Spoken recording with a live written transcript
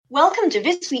Welcome to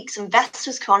this week's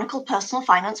Investors Chronicle Personal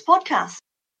Finance podcast.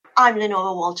 I'm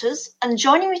Lenora Walters, and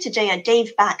joining me today are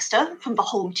Dave Baxter from the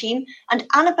Home Team and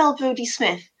Annabelle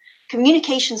Brody-Smith,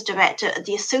 Communications Director at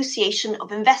the Association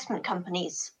of Investment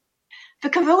Companies. The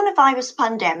coronavirus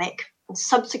pandemic and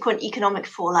subsequent economic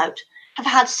fallout have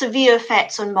had severe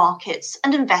effects on markets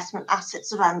and investment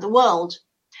assets around the world.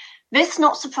 This,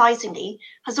 not surprisingly,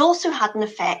 has also had an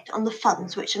effect on the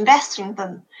funds which invest in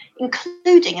them,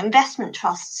 including investment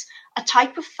trusts, a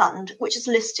type of fund which is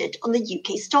listed on the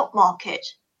UK stock market.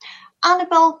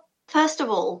 Annabelle, first of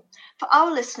all, for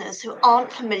our listeners who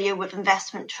aren't familiar with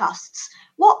investment trusts,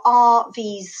 what are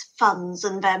these funds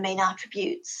and their main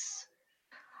attributes?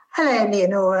 Hello,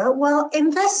 Leonora. Well,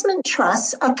 investment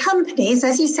trusts are companies,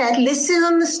 as you said, listed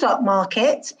on the stock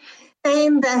market. They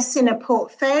invest in a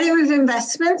portfolio of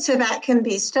investments, so that can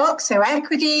be stocks, so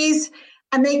equities,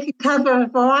 and they could cover a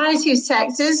variety of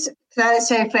sectors.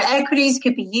 So for equities, it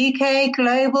could be UK,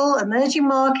 global, emerging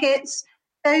markets,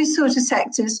 those sort of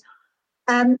sectors.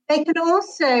 They can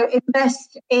also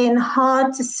invest in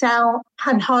hard to sell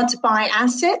and hard to buy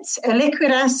assets,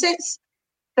 liquid assets,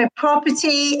 so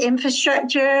property,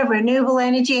 infrastructure, renewable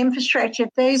energy infrastructure,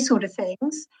 those sort of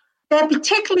things. They're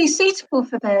particularly suitable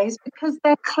for those because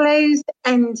they're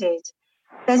closed-ended.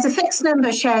 There's a fixed number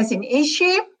of shares in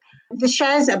issue. The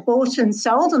shares are bought and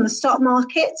sold on the stock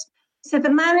market. So the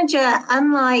manager,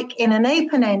 unlike in an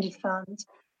open-ended fund,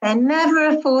 they're never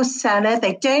a forced seller.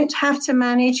 They don't have to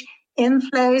manage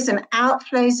inflows and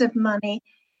outflows of money.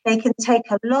 They can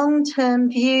take a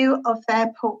long-term view of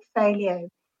their portfolio.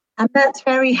 And that's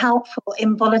very helpful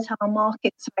in volatile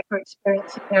markets like we're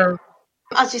experiencing now.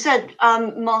 As you said,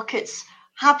 markets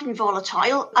have been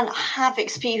volatile and have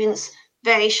experienced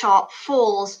very sharp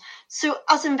falls. So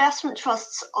as investment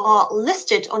trusts are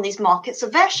listed on these markets, so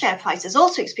their share prices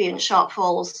also experience sharp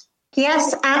falls.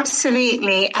 Yes,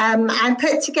 absolutely. I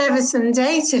put together some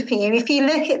data for you. If you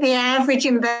look at the average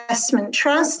investment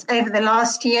trust over the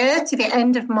last year to the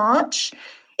end of March,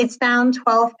 it's down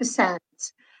 12%.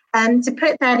 And to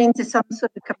put that into some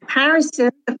sort of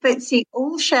comparison, the FTSE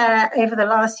All-Share over the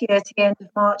last year to the end of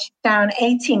March, down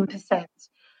 18%.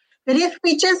 But if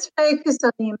we just focus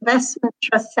on the investment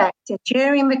trust sector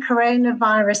during the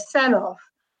coronavirus sell-off,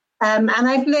 and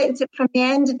I've looked at from the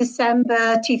end of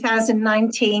December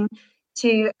 2019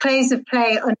 to close of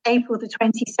play on April the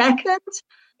 22nd,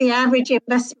 the average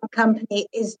investment company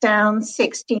is down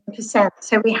 16%.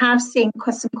 So we have seen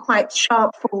some quite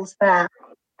sharp falls there.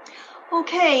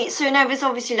 Okay, so now there's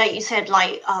obviously, like you said,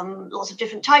 lots of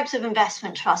different types of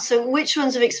investment trusts. So which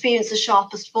ones have experienced the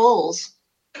sharpest falls?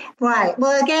 Right.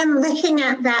 Well, again, looking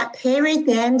at that period,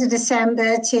 the end of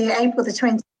December to April the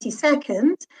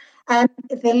 22nd,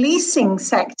 the leasing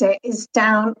sector is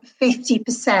down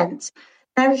 50%.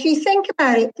 Now, if you think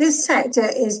about it, this sector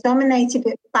is dominated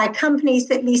by companies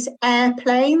that lease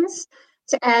airplanes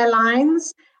to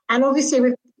airlines. And obviously,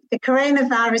 with the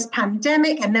coronavirus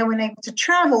pandemic and no one able to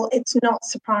travel, it's not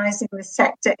surprising the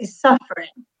sector is suffering.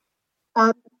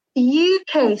 The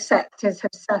UK sectors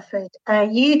have suffered.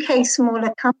 UK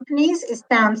smaller companies is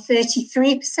down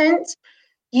 33%,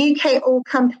 UK all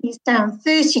companies down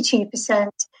 32%,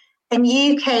 and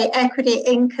UK equity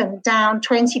income down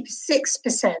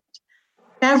 26%.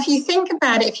 Now, if you think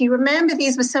about it, if you remember,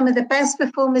 these were some of the best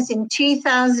performers in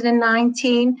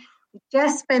 2019. We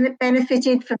just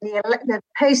benefited from the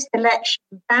post-election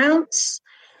bounce.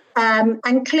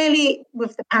 And clearly,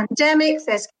 with the pandemic,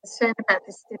 there's concern about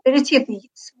the stability of the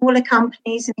smaller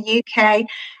companies in the UK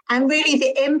and really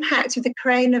the impact of the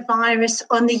coronavirus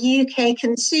on the UK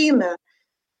consumer.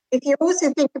 If you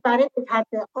also think about it, we've had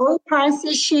the oil price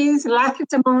issues, lack of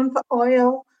demand for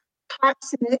oil,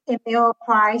 collapse in the oil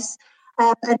price.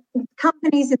 And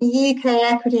companies in the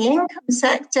UK equity income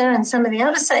sector and some of the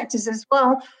other sectors as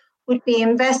well would be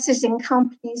investors in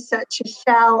companies such as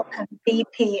Shell and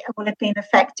BP and will have been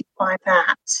affected by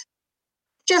that.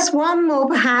 Just one more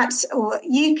perhaps, or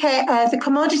the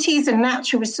commodities and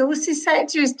natural resources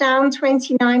sector is down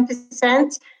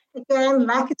 29%. Again,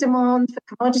 lack of demand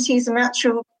for commodities and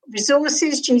natural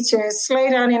resources due to a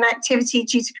slowdown in activity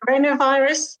due to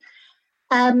coronavirus.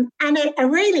 And a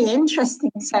really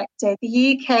interesting sector,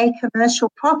 the UK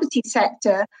commercial property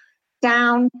sector,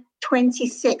 down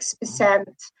 26%.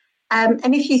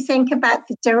 And if you think about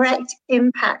the direct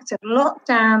impact of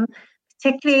lockdown,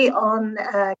 particularly on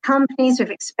companies with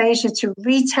exposure to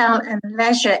retail and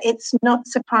leisure, it's not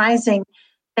surprising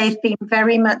they've been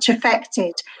very much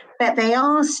affected. But they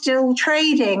are still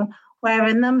trading, where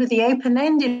a number of the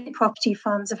open-ended property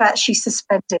funds have actually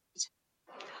suspended.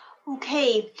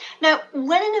 Okay. Now,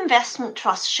 when an investment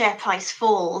trust share price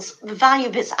falls, the value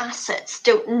of its assets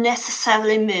don't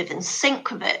necessarily move in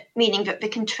sync with it, meaning that they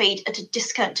can trade at a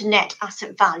discount to net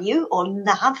asset value, or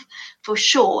NAV for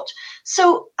short.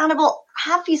 So, Annabel,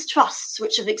 have these trusts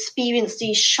which have experienced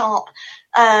these sharp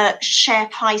share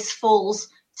price falls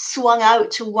swung out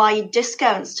to wide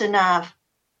discounts to NAV?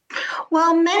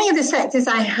 Well, many of the sectors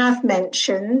I have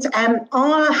mentioned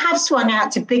have swung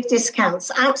out to big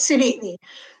discounts, absolutely.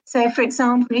 So, for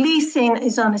example, leasing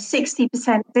is on a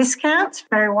 60% discount,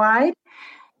 very wide.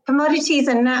 Commodities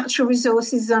and natural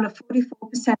resources is on a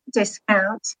 44%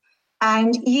 discount.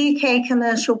 And UK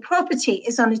commercial property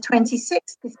is on a 26%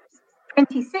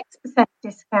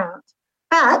 discount.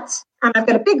 But, and I've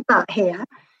got a big but here,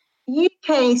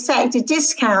 UK sector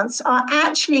discounts are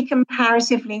actually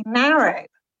comparatively narrow.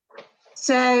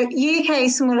 So UK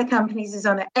smaller companies is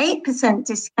on an 8%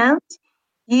 discount,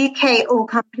 UK all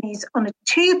companies on a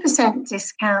 2%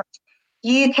 discount,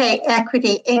 UK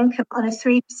equity income on a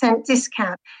 3%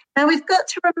 discount. Now we've got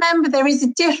to remember there is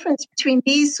a difference between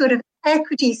these sort of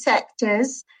equity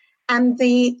sectors and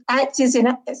the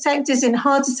sectors in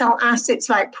hard to sell assets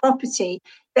like property.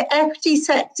 The equity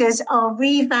sectors are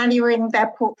revaluing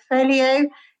their portfolio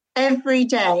every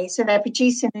day. So they're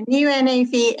producing a new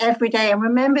NAV every day. And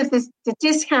remember, the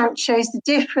discount shows the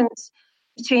difference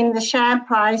between the share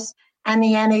price and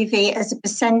the NAV as a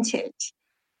percentage.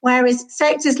 Whereas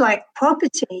sectors like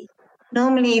property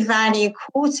normally value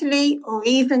quarterly or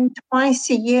even twice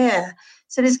a year.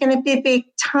 So there's going to be a big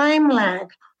time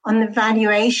lag on the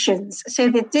valuations. So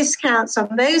the discounts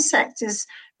on those sectors,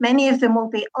 many of them will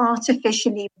be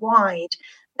artificially wide.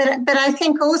 But I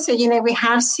think also, we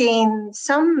have seen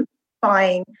some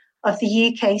buying of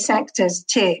the UK sectors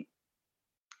too.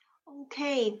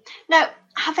 Okay. Now,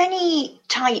 have any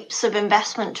types of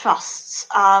investment trusts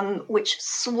which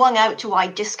swung out to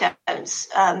wide discounts,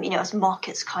 as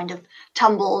markets kind of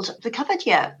tumbled, recovered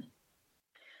yet?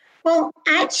 Well,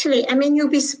 actually, you'll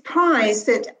be surprised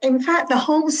that, in fact, the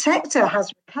whole sector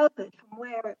has recovered from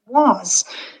where it was.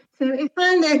 So if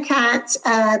I look at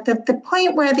the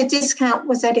point where the discount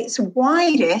was at its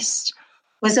widest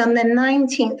was on the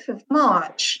 19th of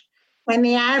March, when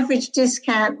the average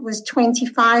discount was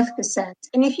 25%.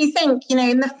 And if you think,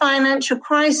 in the financial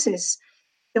crisis,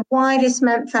 the widest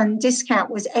month-end discount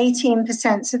was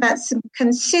 18%, so that's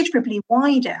considerably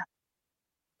wider.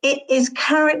 It is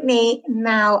currently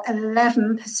now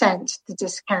 11%, the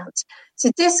discount.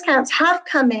 So discounts have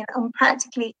come in on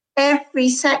practically every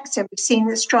sector. We've seen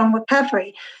a strong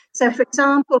recovery. So, for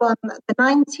example, on the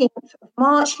 19th of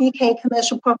March, UK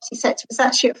commercial property sector was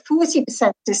actually at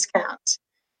 40% discount.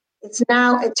 It's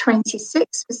now at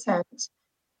 26%.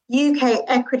 UK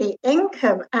equity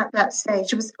income at that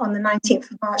stage was on the 19th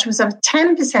of March was on a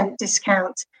 10%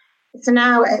 discount. It's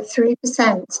now at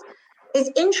 3%.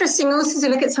 It's interesting also to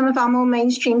look at some of our more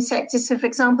mainstream sectors. So, for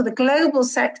example, the global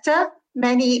sector,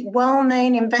 many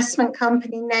well-known investment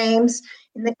company names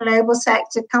in the global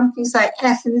sector, companies like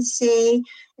F&C,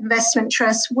 Investment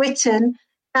Trust, Witten,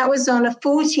 that was on a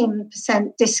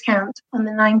 14% discount on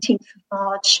the 19th of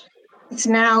March. It's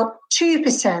now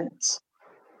 2%.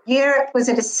 Europe was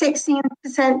at a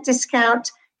 16%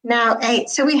 discount, now 8%.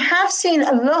 So we have seen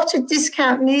a lot of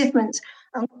discount movement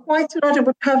and quite a lot of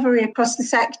recovery across the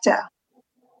sector.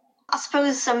 I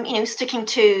suppose, sticking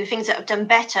to things that have done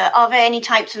better, are there any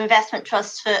types of investment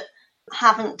trusts that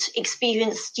haven't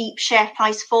experienced steep share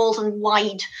price falls and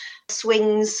wide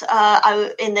swings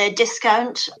out in their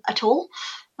discount at all?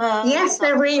 Yes,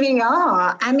 there really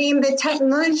are. The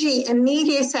technology and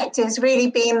media sector has really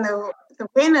been the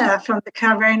winner from the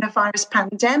coronavirus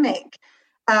pandemic.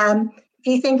 If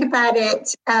you think about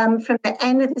it, from the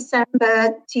end of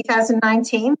December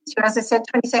 2019 to, as I said,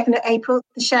 22nd of April,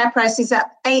 the share price is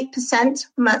up 8%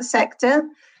 from that sector.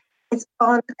 It's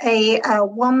on a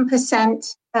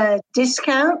 1%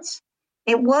 discount.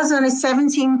 It was on a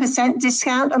 17%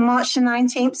 discount on March the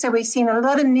 19th, so we've seen a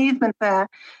lot of movement there.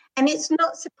 And it's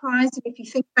not surprising if you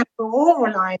think about it, we're all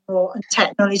relying more on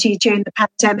technology during the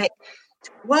pandemic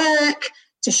to work,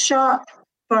 to shop,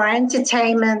 for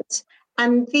entertainment.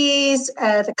 And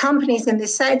the companies in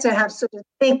this sector have sort of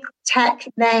big tech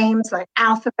names like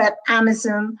Alphabet,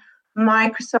 Amazon,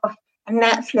 Microsoft, and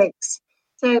Netflix.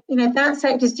 So, that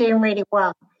sector is doing really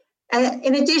well.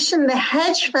 In addition, the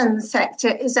hedge fund sector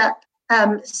is up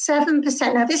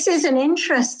 7%. Now, this is an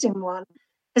interesting one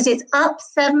because it's up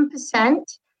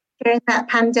 7% during that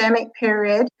pandemic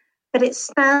period, but it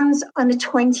stands on a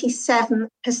 27%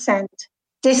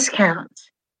 discount.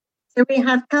 So we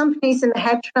have companies in the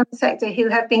hedge fund sector who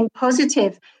have been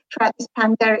positive throughout this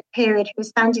pandemic period who are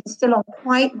standing still on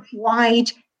quite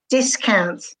wide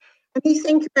discounts. If you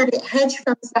think about it, hedge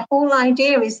funds, the whole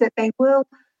idea is that they will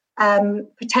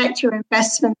protect your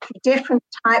investment through different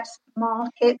types of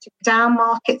markets, down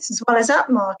markets as well as up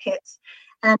markets.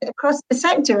 And across the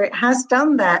sector, it has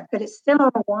done that, but it's still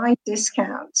on a wide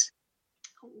discount.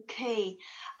 Okay.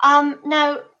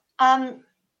 Now,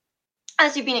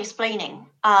 as you've been explaining,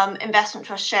 investment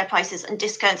trust share prices and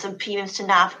discounts and premiums to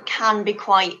NAV can be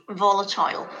quite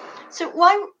volatile. So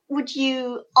why would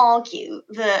you argue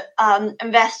that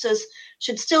investors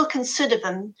should still consider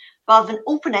them rather than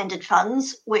open-ended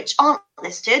funds, which aren't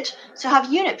listed, so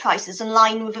have unit prices in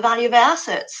line with the value of their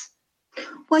assets?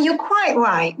 Well, you're quite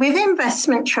right. With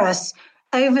investment trusts,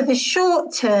 over the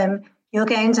short term, you're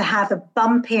going to have a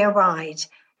bumpier ride.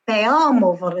 They are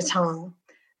more volatile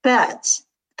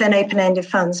than open-ended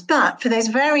funds. But for those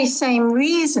very same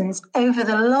reasons, over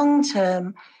the long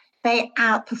term, they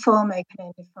outperform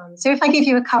open-ended funds. So if I give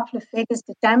you a couple of figures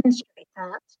to demonstrate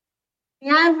that, the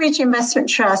average investment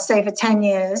trust over 10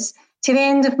 years to the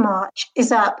end of March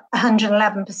is up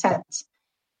 111%.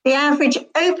 The average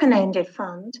open-ended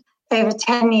fund over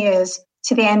 10 years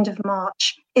to the end of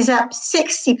March is up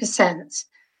 60%.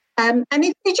 And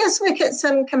if we just look at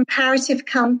some comparative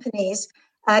companies,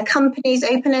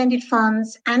 open-ended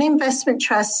funds and investment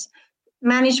trusts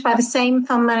managed by the same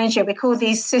fund manager, we call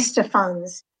these sister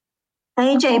funds.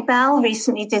 AJ Bell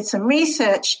recently did some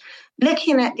research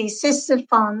looking at these sister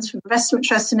funds from investment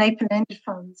trusts and open-ended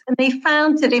funds, and they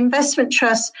found that investment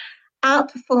trusts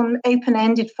outperform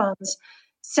open-ended funds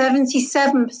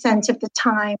 77% of the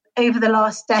time over the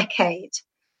last decade.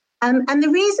 And the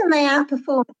reason they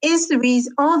outperform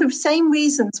are the same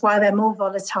reasons why they're more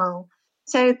volatile.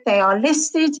 So they are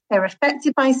listed, they're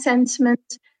affected by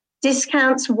sentiment,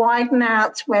 discounts widen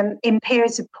out when in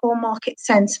periods of poor market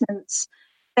sentiments.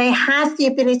 They have the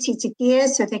ability to gear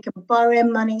so they can borrow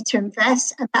money to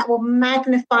invest, and that will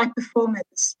magnify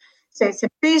performance. So it's a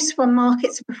boost when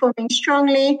markets are performing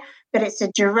strongly, but it's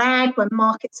a drag when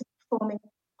markets are performing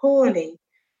poorly.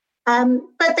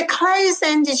 But the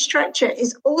closed-ended structure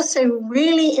is also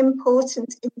really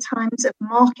important in times of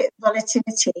market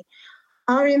volatility.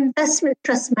 Our investment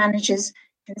trust managers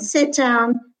can sit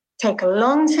down, take a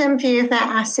long-term view of their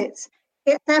assets,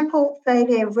 get their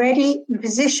portfolio ready and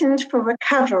positioned for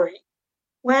recovery,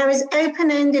 whereas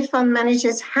open-ended fund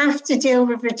managers have to deal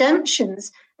with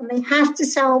redemptions and they have to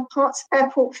sell parts of their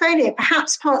portfolio,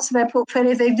 perhaps parts of their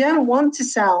portfolio they don't want to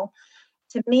sell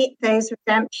to meet those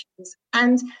redemptions.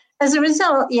 And as a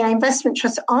result, investment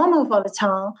trusts are more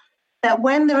volatile, but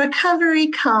when the recovery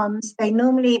comes, they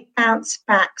normally bounce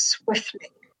back swiftly.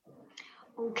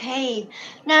 Okay.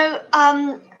 Now,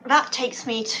 that takes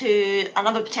me to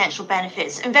another potential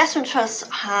benefits. Investment trusts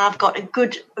have got a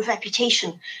good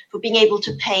reputation for being able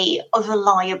to pay a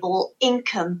reliable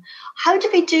income. How do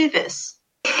they do this?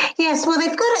 Yes, well,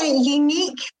 they've got a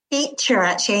unique feature,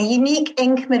 actually, a unique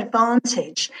income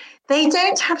advantage. They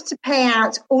don't have to pay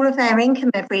out all of their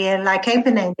income every year like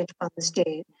open-ended funds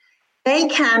do. They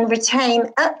can retain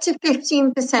up to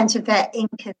 15% of their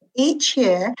income each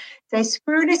year. They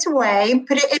squirrel it away,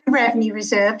 put it in a revenue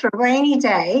reserve for a rainy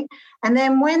day. And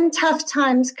then when tough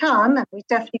times come, and we've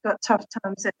definitely got tough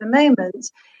times at the moment,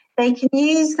 they can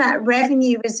use that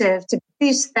revenue reserve to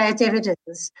boost their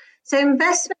dividends. So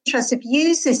investment trusts have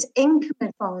used this income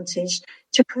advantage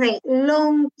to create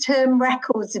long-term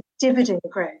records of dividend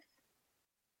growth.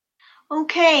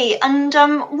 Okay, and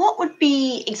what would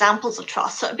be examples of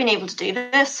trusts that have been able to do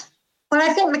this? Well,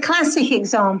 I think the classic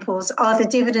examples are the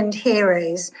dividend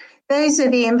heroes. Those are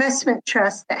the investment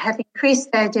trusts that have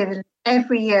increased their dividend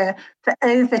every year for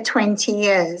over 20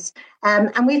 years.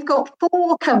 And we've got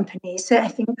 4 companies that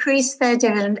have increased their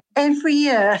dividend every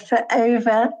year for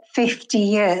over 50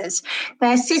 years.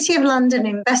 They're City of London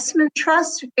Investment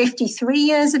Trust, 53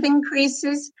 years of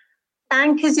increases.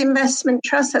 Bankers Investment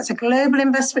Trust, that's a global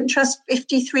investment trust,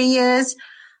 53 years.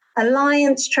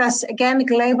 Alliance Trust, again, a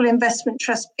global investment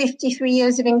trust, 53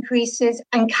 years of increases.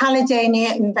 And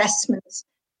Caledonia Investments,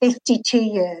 52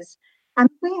 years. And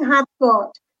we have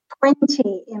got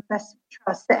 20 investment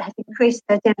trusts that have increased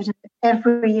their dividend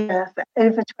every year for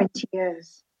over 20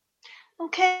 years.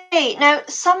 Okay, now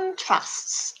some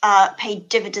trusts pay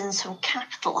dividends from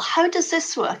capital. How does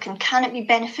this work, and can it be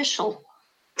beneficial?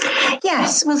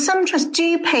 Yes, well, some trusts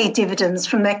do pay dividends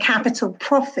from their capital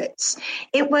profits.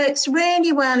 It works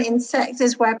really well in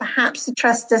sectors where perhaps the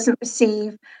trust doesn't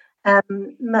receive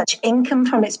much income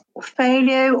from its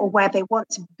portfolio, or where they want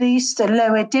to boost a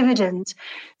lower dividend.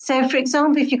 So, for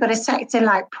example, if you've got a sector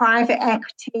like private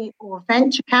equity or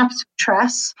venture capital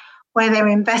trusts, where they're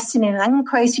investing in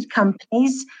unquoted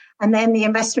companies and then the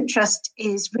investment trust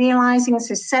is realizing,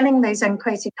 so selling those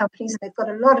unquoted companies, and they've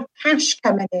got a lot of cash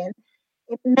coming in,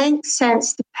 it makes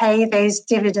sense to pay those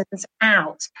dividends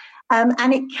out.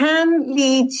 And it can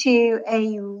lead to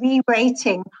a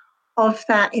re-rating of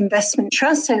that investment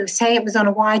trust. So say it was on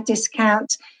a wide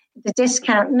discount, the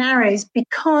discount narrows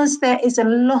because there is a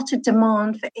lot of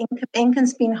demand for income.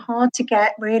 Income's been hard to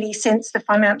get really since the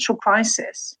financial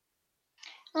crisis.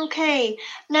 Okay.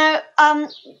 Now,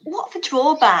 what are the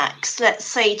drawbacks, let's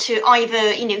say, to either,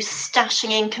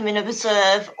 stashing income in a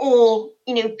reserve or,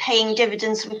 paying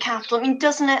dividends from capital? I mean,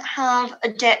 doesn't it have a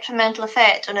detrimental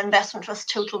effect on investment trust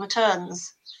total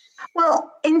returns?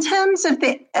 Well, in terms of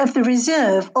the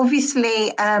reserve,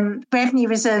 obviously, revenue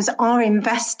reserves are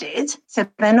invested, so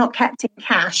they're not kept in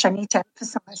cash. I need to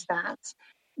emphasise that.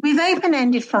 With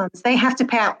open-ended funds, they have to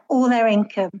pay out all their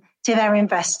income to their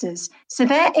investors. So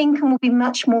their income will be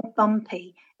much more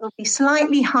bumpy. It will be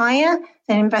slightly higher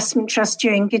than investment trust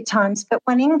during good times, but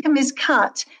when income is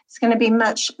cut, it's going to be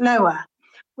much lower.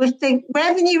 With the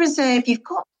revenue reserve, you've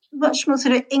got much more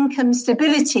sort of income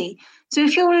stability. So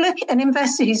if you're an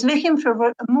investor who's looking for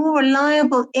a more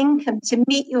reliable income to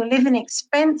meet your living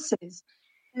expenses,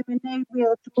 there are no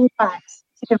real drawbacks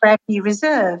to the revenue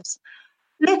reserves.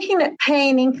 Looking at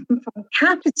paying income from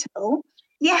capital,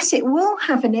 yes, it will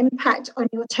have an impact on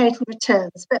your total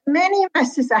returns, but many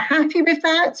investors are happy with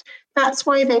that. That's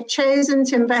why they've chosen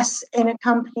to invest in a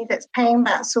company that's paying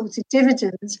that sort of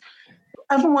dividends.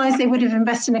 Otherwise, they would have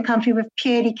invested in a company with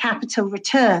purely capital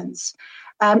returns.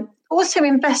 Also,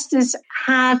 investors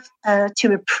have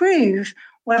to approve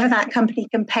whether that company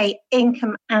can pay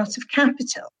income out of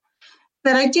capital.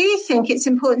 But I do think it's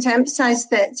important to emphasise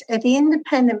that the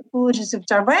independent boards of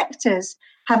directors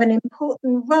have an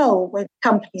important role with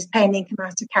companies paying income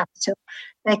out of capital,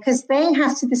 because they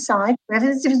have to decide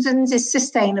whether the dividend is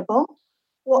sustainable,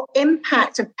 what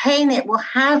impact of paying it will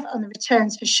have on the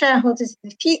returns for shareholders in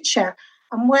the future,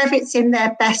 and whether it's in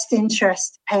their best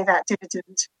interest to pay that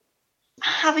dividend.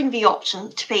 Having the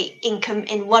option to pay income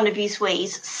in one of these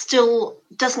ways still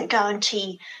doesn't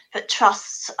guarantee that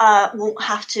trusts won't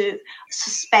have to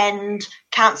suspend,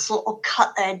 cancel or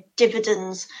cut their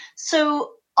dividends.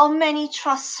 So are many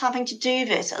trusts having to do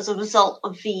this as a result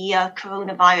of the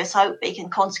coronavirus outbreak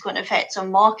and consequent effects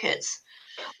on markets?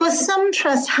 Well, some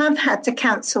trusts have had to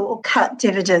cancel or cut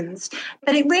dividends,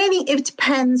 but it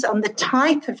depends on the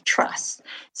type of trust.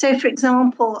 So, for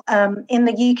example, in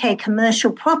the UK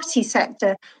commercial property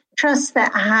sector, trusts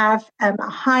that have a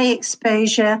high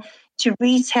exposure to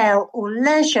retail or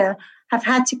leisure have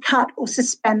had to cut or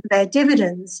suspend their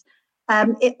dividends.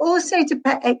 It also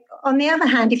depends. On the other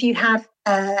hand, if you have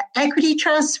equity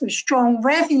trusts with strong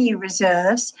revenue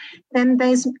reserves, then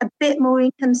there's a bit more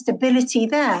income stability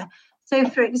there. So,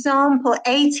 for example,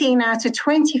 18 out of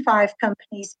 25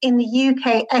 companies in the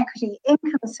UK equity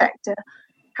income sector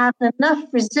have enough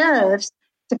reserves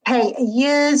to pay a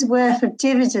year's worth of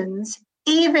dividends,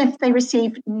 even if they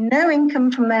receive no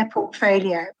income from their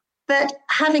portfolio. But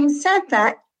having said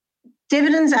that,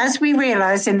 dividends, as we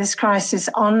realise in this crisis,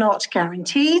 are not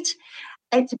guaranteed.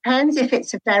 It depends. If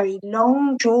it's a very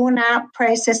long, drawn-out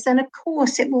process, then of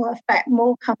course it will affect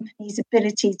more companies'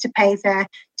 ability to pay their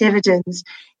dividends.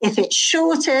 If it's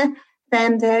shorter,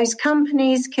 then those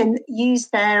companies can use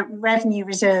their revenue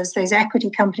reserves. Those equity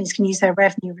companies can use their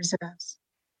revenue reserves.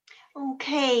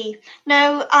 Okay.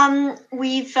 Now,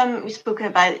 we've spoken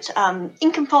about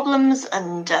income problems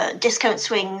and discount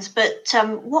swings, but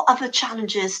what other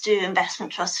challenges do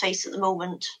investment trusts face at the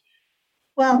moment?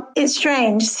 Well, it's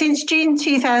strange. Since June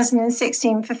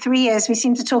 2016, for 3 years, we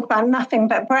seem to talk about nothing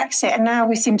but Brexit, and now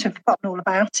we seem to have forgotten all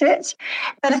about it.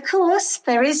 But of course,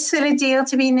 there is still a deal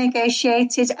to be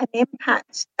negotiated, and the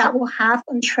impact that will have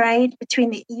on trade between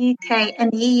the UK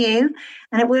and the EU.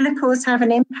 And it will, of course, have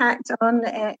an impact on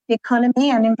the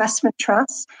economy and investment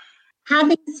trusts.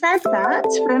 Having said that,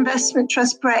 for investment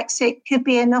trust, Brexit could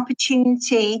be an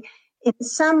opportunity in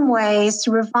some ways to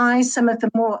revise some of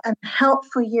the more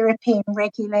unhelpful European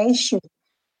regulation.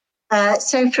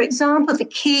 So, for example, the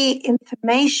key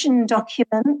information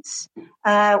documents,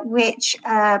 which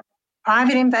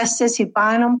private investors who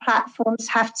buy on platforms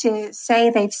have to say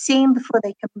they've seen before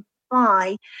they can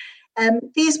buy,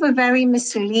 these were very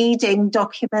misleading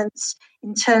documents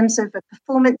in terms of a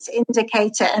performance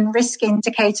indicator and risk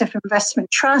indicator for investment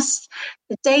trusts.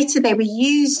 The data they were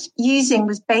using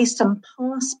was based on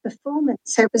past performance.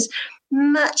 So it was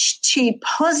much too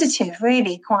positive,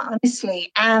 really, quite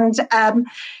honestly. And,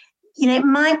 it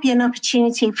might be an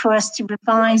opportunity for us to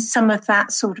revise some of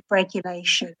that sort of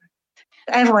regulation.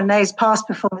 Everyone knows past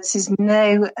performance is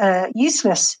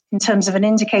useless in terms of an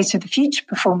indicator of the future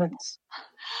performance.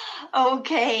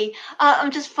 Okay.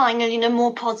 I'm just finally, on a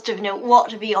more positive note,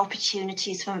 what are the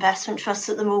opportunities for investment trusts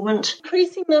at the moment?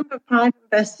 Increasing number of private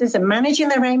investors are managing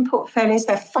their own portfolios.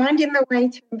 They're finding their way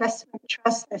to investment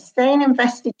trusts. They're staying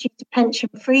invested due to pension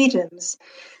freedoms.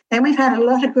 Then we've had a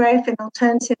lot of growth in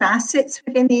alternative assets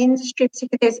within the industry,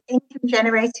 particularly those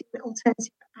income-generating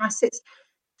alternative assets.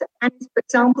 And, for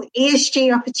example,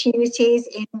 ESG opportunities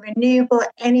in renewable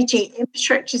energy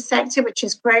infrastructure sector, which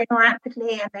has grown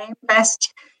rapidly, and they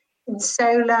invest in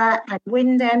solar and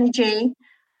wind energy.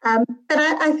 But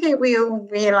I think we all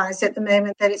realise at the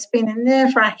moment that it's been a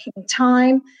nerve-wracking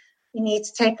time. We need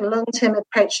to take a long-term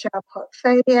approach to our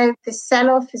portfolio. The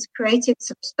sell-off has created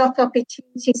some stock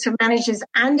opportunities for managers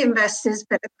and investors,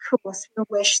 but of course we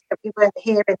wish that we weren't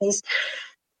here in these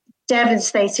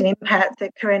devastating impact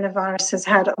that coronavirus has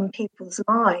had on people's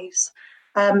lives.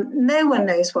 No one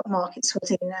knows what markets will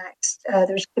do next.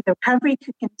 The recovery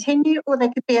could continue, or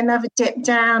there could be another dip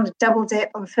down, a double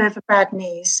dip on further bad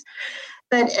news.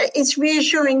 But it's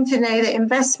reassuring to know that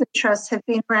investment trusts have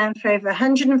been around for over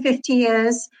 150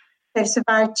 years. They've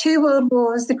survived 2 world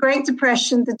wars, the Great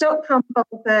Depression, the dot-com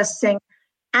bubble bursting,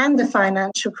 and the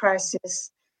financial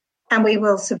crisis. And we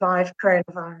will survive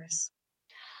coronavirus.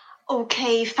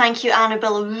 Okay, thank you,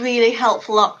 Annabelle. A really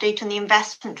helpful update on the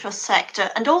investment trust sector,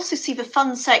 and also see the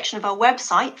funds section of our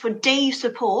website for Dave's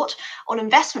report on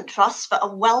investment trusts that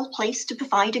are well placed to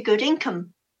provide a good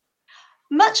income.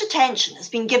 Much attention has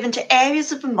been given to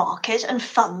areas of the market and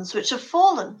funds which have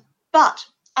fallen, but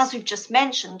as we've just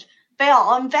mentioned, there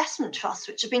are investment trusts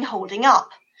which have been holding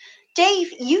up.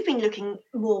 Dave, you've been looking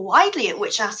more widely at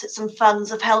which assets and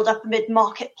funds have held up amid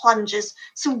market plunges,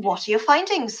 so what are your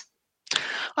findings?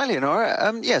 Hi,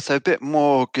 Leonora. So a bit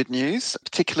more good news,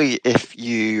 particularly if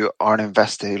you are an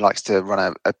investor who likes to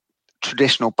run a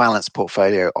traditional balanced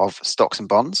portfolio of stocks and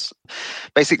bonds.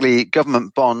 Basically,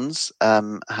 government bonds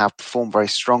have performed very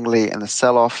strongly in the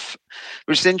sell-off,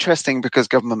 which is interesting because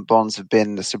government bonds have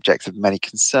been the subject of many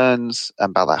concerns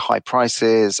about their high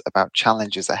prices, about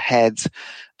challenges ahead.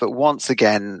 But once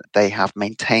again, they have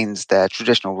maintained their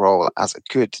traditional role as a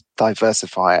good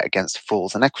diversifier against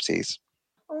falls in equities.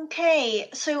 Okay,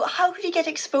 so how could you get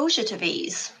exposure to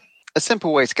these? A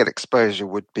simple way to get exposure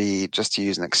would be just to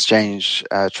use an exchange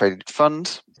traded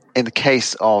fund. In the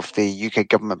case of the UK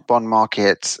government bond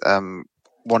market,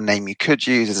 one name you could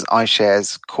use is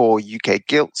iShares Core UK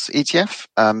Gilts ETF,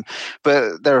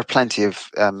 but there are plenty of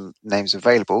names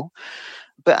available.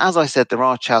 But as I said, there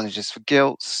are challenges for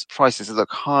gilts. Prices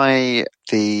look high.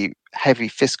 The heavy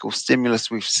fiscal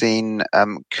stimulus we've seen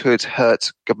could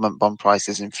hurt government bond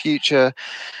prices in future.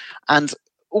 And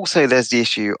also there's the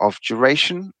issue of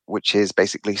duration, which is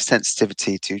basically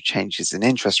sensitivity to changes in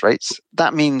interest rates.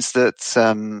 That means that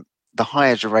the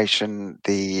higher duration,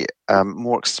 the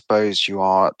more exposed you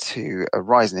are to a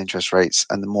rise in interest rates,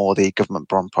 and the more the government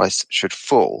bond price should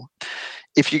fall.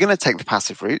 If you're going to take the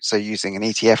passive route, so using an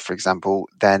ETF, for example,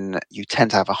 then you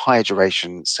tend to have a higher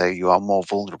duration, so you are more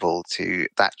vulnerable to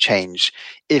that change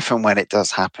if and when it does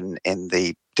happen in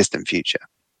the distant future.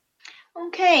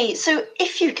 Okay, so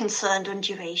if you're concerned on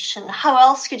duration, how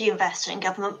else could you invest in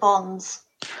government bonds?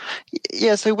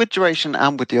 Yeah, so with duration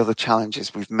and with the other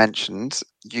challenges we've mentioned,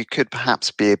 you could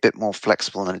perhaps be a bit more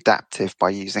flexible and adaptive by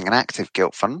using an active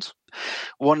gilt fund.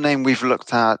 One name we've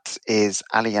looked at is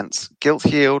Allianz Gilt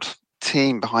Yield.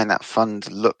 Team behind that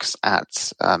fund looks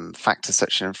at factors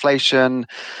such as inflation,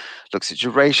 looks at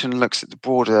duration, looks at the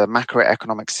broader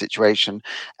macroeconomic situation,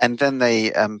 and then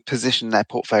they position their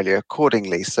portfolio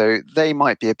accordingly. So they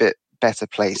might be a bit better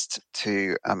placed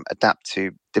to adapt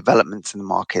to developments in the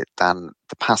market than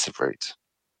the passive route.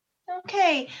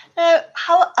 Okay, now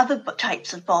how are other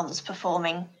types of bonds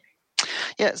performing?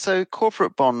 Yeah, so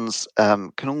corporate bonds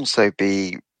can also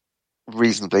be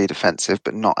reasonably defensive,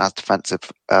 but not as defensive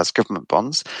as government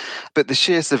bonds. But the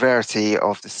sheer severity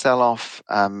of the sell-off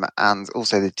and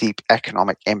also the deep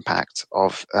economic impact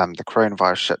of the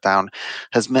coronavirus shutdown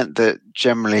has meant that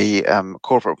generally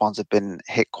corporate bonds have been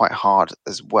hit quite hard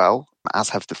as well, as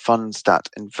have the funds that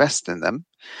invest in them.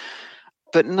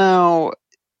 But now,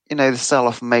 the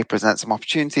sell-off may present some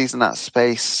opportunities in that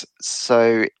space.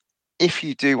 So if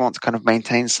you do want to kind of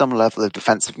maintain some level of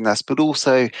defensiveness, but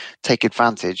also take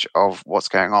advantage of what's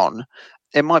going on,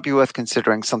 it might be worth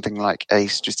considering something like a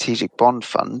strategic bond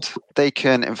fund. They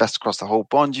can invest across the whole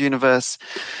bond universe.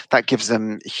 That gives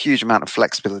them a huge amount of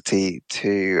flexibility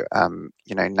to,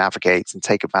 navigate and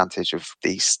take advantage of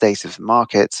the state of the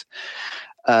market.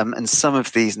 And some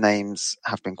of these names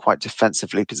have been quite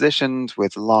defensively positioned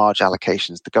with large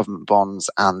allocations to government bonds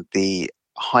and the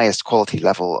highest quality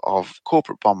level of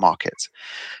corporate bond market.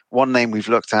 One name we've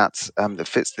looked at that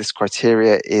fits this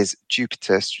criteria is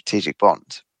Jupiter Strategic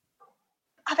Bond.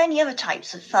 Have any other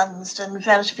types of funds done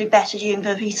relatively better during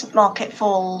the recent market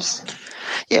falls?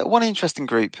 Yeah, one interesting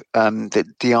group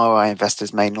that DIY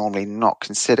investors may normally not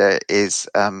consider is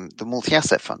the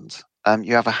multi-asset funds.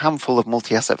 You have a handful of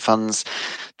multi-asset funds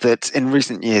that in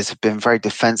recent years have been very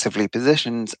defensively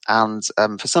positioned, and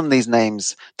for some of these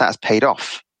names that has paid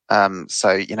off. So,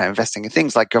 investing in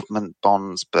things like government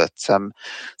bonds, but some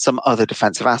other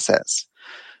defensive assets.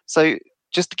 So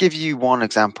just to give you one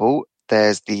example,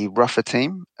 there's the Ruffer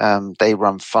team. They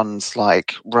run funds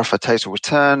like Ruffer Total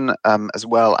Return, as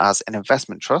well as an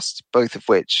investment trust, both of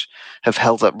which have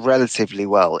held up relatively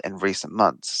well in recent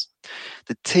months.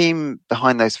 The team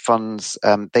behind those funds,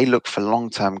 they look for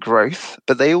long-term growth,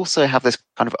 but they also have this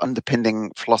kind of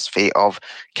underpinning philosophy of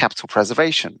capital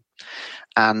preservation.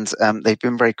 And they've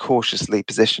been very cautiously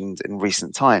positioned in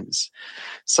recent times.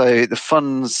 So the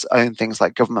funds own things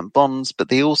like government bonds, but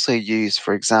they also use,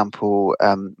 for example,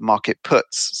 market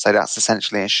puts. So that's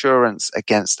essentially insurance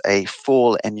against a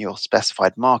fall in your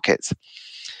specified market.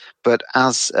 But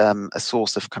as a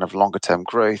source of kind of longer term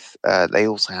growth, they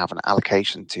also have an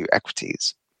allocation to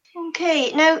equities.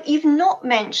 Okay, now you've not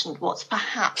mentioned what's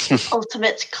perhaps the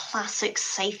ultimate classic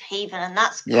safe haven, and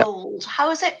that's gold. How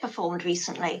has it performed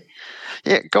recently?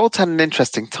 Yeah, gold's had an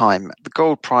interesting time. The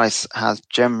gold price has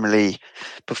generally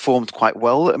performed quite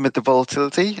well amid the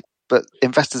volatility, but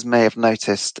investors may have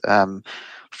noticed,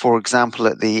 for example,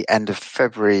 at the end of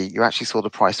February, you actually saw the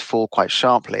price fall quite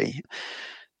sharply.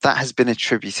 That has been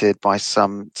attributed by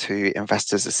some to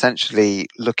investors essentially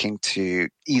looking to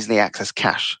easily access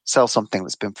cash, sell something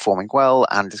that's been performing well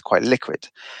and is quite liquid.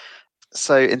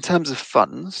 So in terms of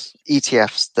funds,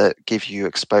 ETFs that give you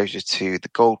exposure to the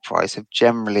gold price have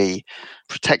generally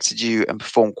protected you and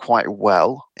performed quite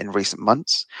well in recent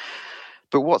months.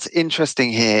 But what's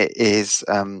interesting here is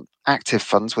active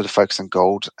funds with a focus on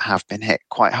gold have been hit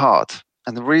quite hard.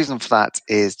 And the reason for that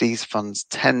is these funds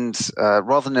tend,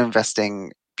 rather than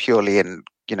investing purely in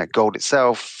gold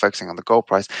itself, focusing on the gold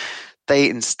price, they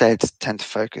instead tend to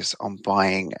focus on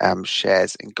buying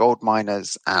shares in gold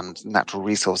miners and natural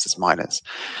resources miners.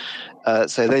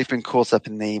 So they've been caught up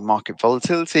in the market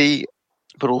volatility,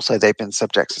 but also they've been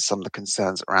subject to some of the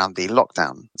concerns around the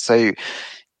lockdown. So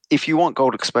if you want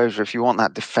gold exposure, if you want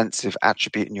that defensive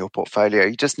attribute in your portfolio,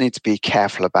 you just need to be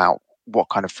careful about what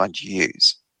kind of fund you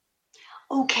use.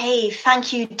 Okay,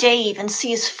 thank you, Dave, and see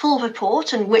his full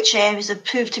report on which areas have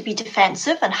proved to be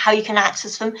defensive and how you can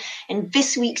access them in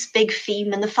this week's big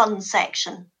theme in the funds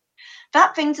section.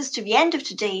 That brings us to the end of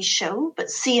today's show, but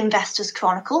see Investors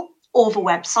Chronicle or the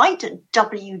website at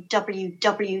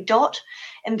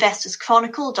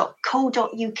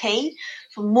www.investorschronicle.co.uk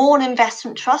for more on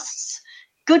investment trusts,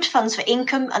 good funds for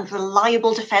income and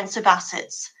reliable defensive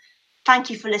assets. Thank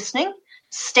you for listening,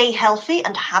 stay healthy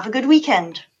and have a good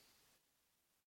weekend.